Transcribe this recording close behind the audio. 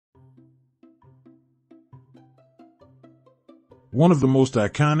one of the most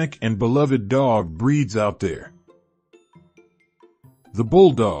iconic and beloved dog breeds out there. The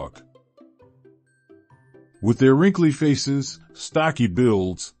bulldog. With their wrinkly faces, stocky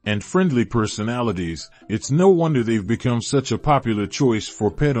builds, and friendly personalities, it's no wonder they've become such a popular choice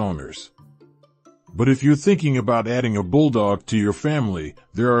for pet owners. But if you're thinking about adding a bulldog to your family,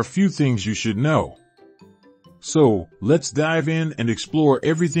 there are a few things you should know. So, let's dive in and explore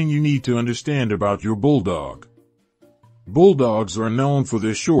everything you need to understand about your bulldog. Bulldogs are known for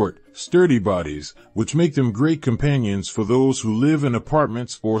their short, sturdy bodies, which make them great companions for those who live in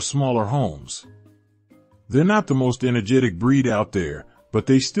apartments or smaller homes. They're not the most energetic breed out there, but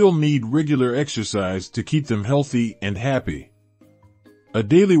they still need regular exercise to keep them healthy and happy. A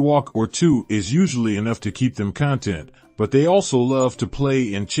daily walk or two is usually enough to keep them content, but they also love to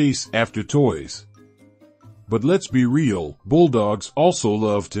play and chase after toys. But let's be real, bulldogs also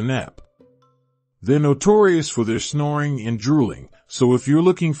love to nap. They're notorious for their snoring and drooling, so if you're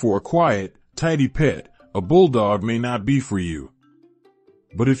looking for a quiet, tidy pet, a bulldog may not be for you.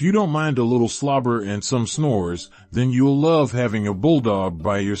 But if you don't mind a little slobber and some snores, then you'll love having a bulldog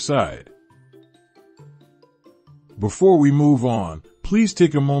by your side. Before we move on, please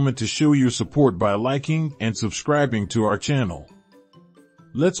take a moment to show your support by liking and subscribing to our channel.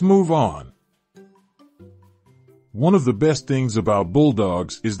 Let's move on. One of the best things about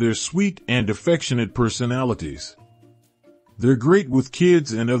bulldogs is their sweet and affectionate personalities. They're great with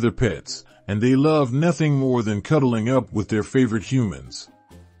kids and other pets, and they love nothing more than cuddling up with their favorite humans.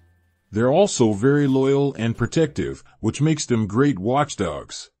 They're also very loyal and protective, which makes them great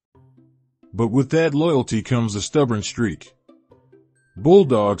watchdogs. But with that loyalty comes a stubborn streak.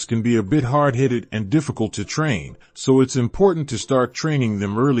 Bulldogs can be a bit hard-headed and difficult to train, so it's important to start training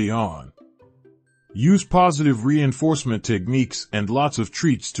them early on. Use positive reinforcement techniques and lots of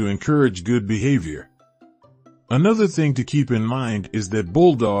treats to encourage good behavior. Another thing to keep in mind is that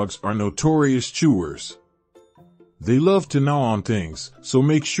bulldogs are notorious chewers. They love to gnaw on things, so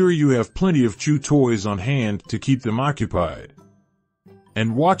make sure you have plenty of chew toys on hand to keep them occupied.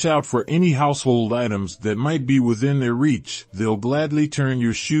 And watch out for any household items that might be within their reach. They'll gladly turn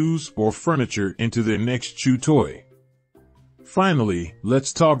your shoes or furniture into their next chew toy. Finally,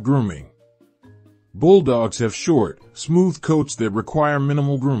 let's talk grooming. Bulldogs have short, smooth coats that require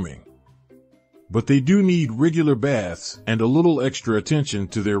minimal grooming. But they do need regular baths and a little extra attention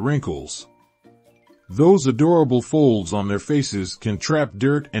to their wrinkles. Those adorable folds on their faces can trap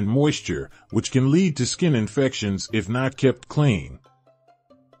dirt and moisture, which can lead to skin infections if not kept clean.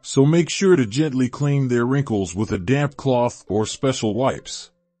 So make sure to gently clean their wrinkles with a damp cloth or special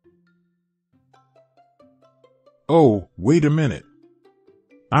wipes. Oh, wait a minute.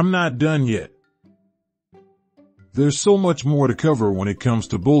 I'm not done yet. There's so much more to cover when it comes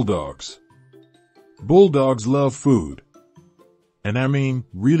to bulldogs. Bulldogs love food. And I mean,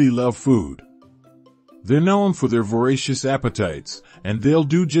 really love food. They're known for their voracious appetites, and they'll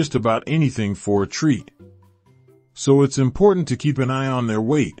do just about anything for a treat. So it's important to keep an eye on their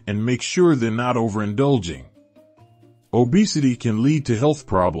weight and make sure they're not overindulging. Obesity can lead to health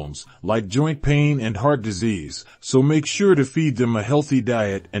problems like joint pain and heart disease, so make sure to feed them a healthy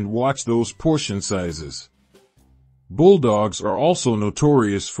diet and watch those portion sizes. Bulldogs are also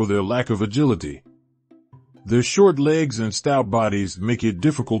notorious for their lack of agility. Their short legs and stout bodies make it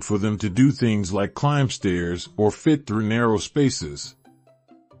difficult for them to do things like climb stairs or fit through narrow spaces.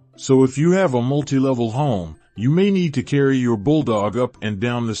 So if you have a multi-level home, you may need to carry your bulldog up and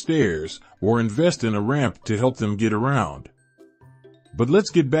down the stairs or invest in a ramp to help them get around. But let's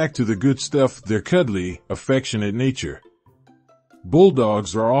get back to the good stuff, their cuddly, affectionate nature.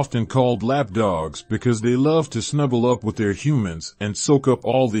 Bulldogs are often called lap dogs because they love to snuggle up with their humans and soak up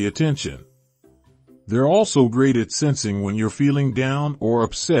all the attention. They're also great at sensing when you're feeling down or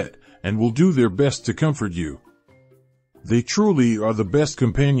upset and will do their best to comfort you. They truly are the best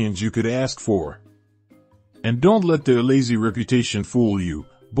companions you could ask for. And don't let their lazy reputation fool you.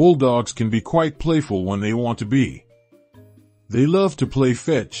 Bulldogs can be quite playful when they want to be. They love to play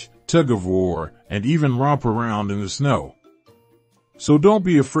fetch, tug of war, and even romp around in the snow. So don't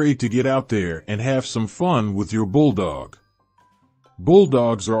be afraid to get out there and have some fun with your bulldog.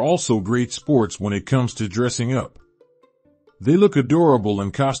 Bulldogs are also great sports when it comes to dressing up. They look adorable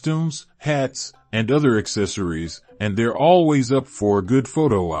in costumes, hats, and other accessories, and they're always up for a good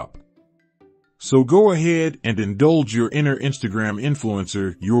photo op. So go ahead and indulge your inner Instagram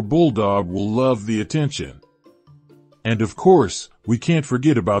influencer. Your bulldog will love the attention. And of course, we can't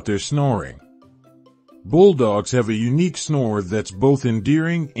forget about their snoring. Bulldogs have a unique snore that's both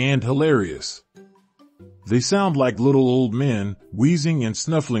endearing and hilarious. They sound like little old men, wheezing and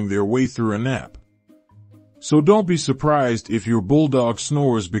snuffling their way through a nap. So don't be surprised if your bulldog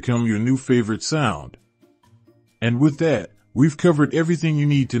snores become your new favorite sound. And with that, we've covered everything you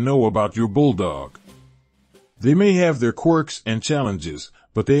need to know about your bulldog. They may have their quirks and challenges,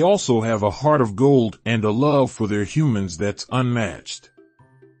 but they also have a heart of gold and a love for their humans that's unmatched.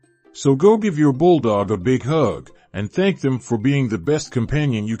 So go give your bulldog a big hug and thank them for being the best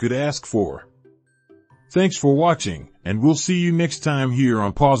companion you could ask for. Thanks for watching, and we'll see you next time here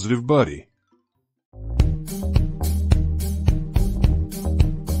on Positive Buddy.